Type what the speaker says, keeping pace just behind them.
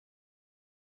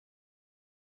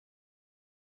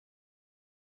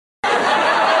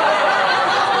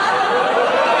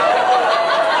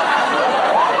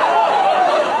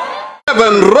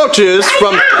Reverend Roaches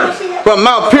from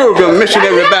Mount Pilgrim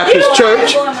Missionary Baptist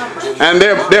Church, and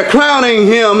they're crowning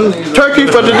him turkey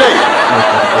for today.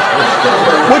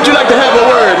 Would you like to have a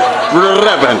word,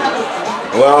 Reverend?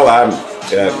 Well, I'm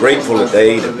grateful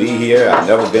today to be here. I've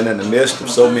never been in the midst of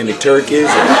so many turkeys.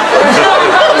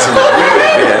 It's a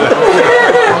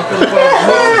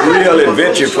real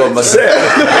adventure for myself.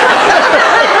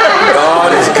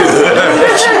 God is good.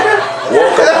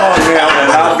 Walk along now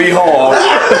and I'll be home.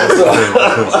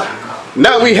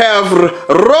 Now we have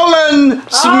Roland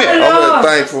Smith. I'm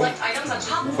very thankful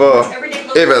for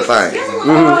everything.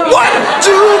 What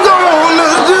you gonna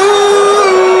do?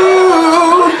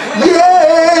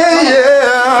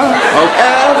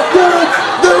 After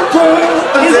the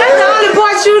part. Is that the only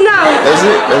part you know? That's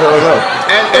it. That's all I know.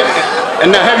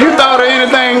 And now, have you thought of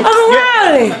anything? Oh,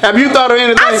 really? Have you thought of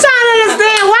anything? I'm trying to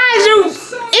understand why is you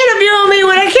interviewing me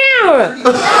with a camera?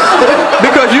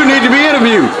 Because you need to be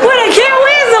interviewed. With a camera?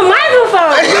 Where's the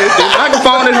microphone? The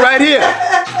microphone is right here.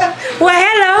 Well,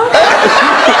 hello.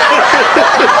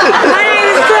 My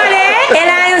name is Claudette, and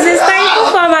I am just thankful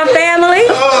for my family.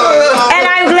 And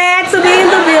I'm glad to be in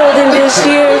the building this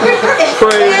year.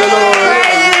 Praise the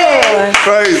Lord.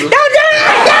 Praise Him. Don't do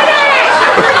that! Don't do that!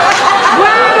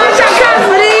 Well, how much I cost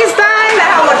for these things?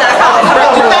 How much I cost?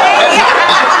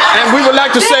 And we would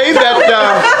like to say that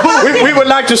we would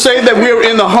like to say that we're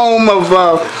in the home of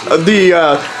the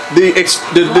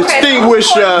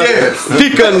distinguished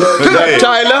Deacon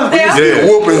Tyler.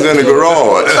 Whoopings in the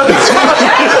garage.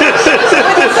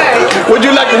 Would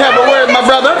you like to have a word, my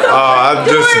brother? I'm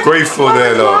just grateful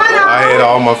that I had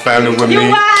all my family with me,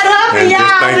 and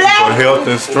just thankful for health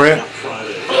and strength,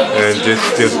 and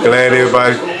just glad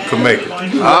everybody could make it.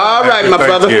 All right, my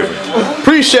brother.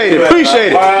 Appreciate it.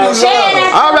 Appreciate it.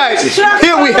 All right.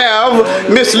 Here we have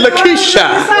Miss Lakeisha.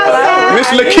 Miss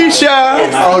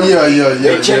Lakeisha. Oh yeah.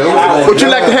 Would you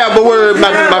like to have a word,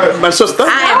 my sister?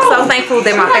 I am so thankful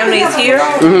that my family is here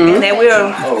and that we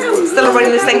are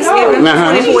celebrating this Thanksgiving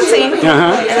 2014, and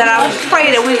that I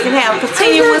pray that we can have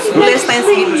continuous blessed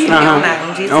Thanksgiving from here on out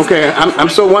in Jesus' name. Okay, I'm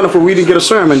so wonderful we didn't get a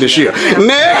sermon this year.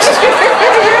 Next.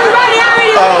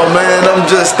 Oh man, I'm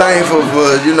just thankful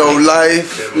for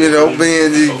life.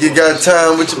 Being you got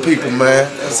time with your people, man.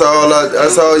 That's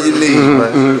all you need,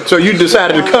 man. So you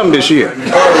decided to come this year.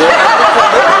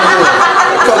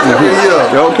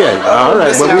 Okay, all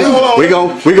right. Well, we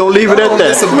gonna leave it at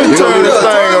that. Let me turn this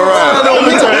thing around.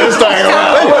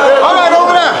 All right,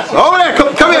 over there.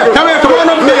 Come here. Come on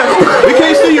up here. We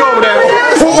can't see you over there.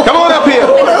 Come on up here.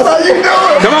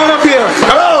 Come on up here.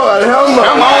 Come on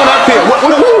up here.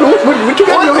 What you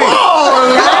got in your hand?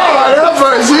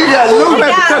 She got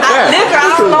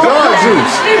Joy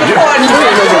juice.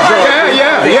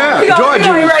 Yeah. Joy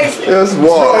juice. That's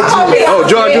water. Oh,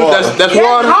 joy juice. That's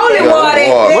water. Holy water.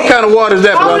 What kind of water is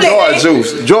that, bro? Joy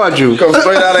juice. Joy juice. Come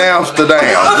straight out of Amsterdam. Oh,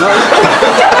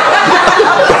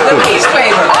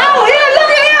 yeah, look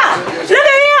at him. Look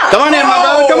at him. Come on in, my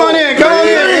brother. Come on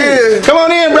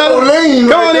in, brother.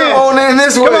 Come on in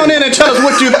this way. Come on in and tell us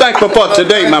what you thankful for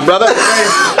today, my brother.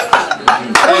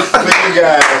 You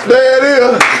guys. There it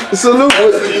is. Salute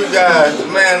you guys.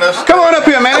 Man, come on up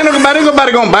here, man. Ain't nobody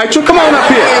gonna bite you. Come on up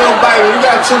here. Ain't nobody. You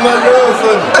got too much love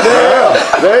for them.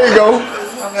 Yeah. There you go.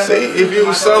 See, if you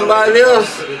was somebody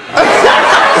else. I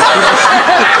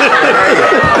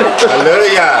love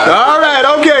y'all. All right,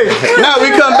 okay. Now we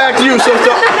come back to you,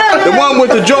 sister. The one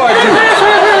with the joy juice.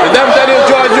 Is that what that is,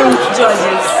 joy juice?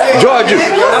 Joy juice.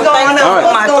 All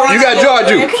right. You got joy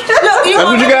juice.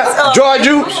 That's what you got? Joy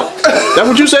juice? That's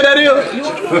what you say that is?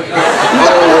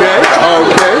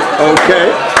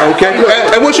 Okay.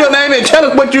 And what's your name? And tell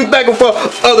us what you thankful for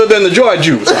other than the joy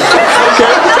juice. Okay.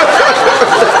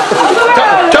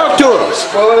 Talk to us.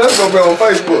 Well, that's gonna be on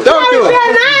Facebook. Talk to us.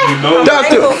 Talk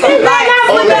to us.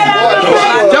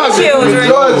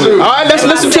 All right, let's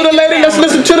listen to the lady. Let's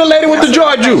listen to the lady with the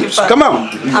joy juice. Come on.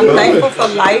 I'm thankful for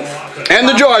life. And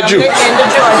the joy juice. And the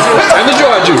joy juice. And the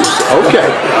joy juice.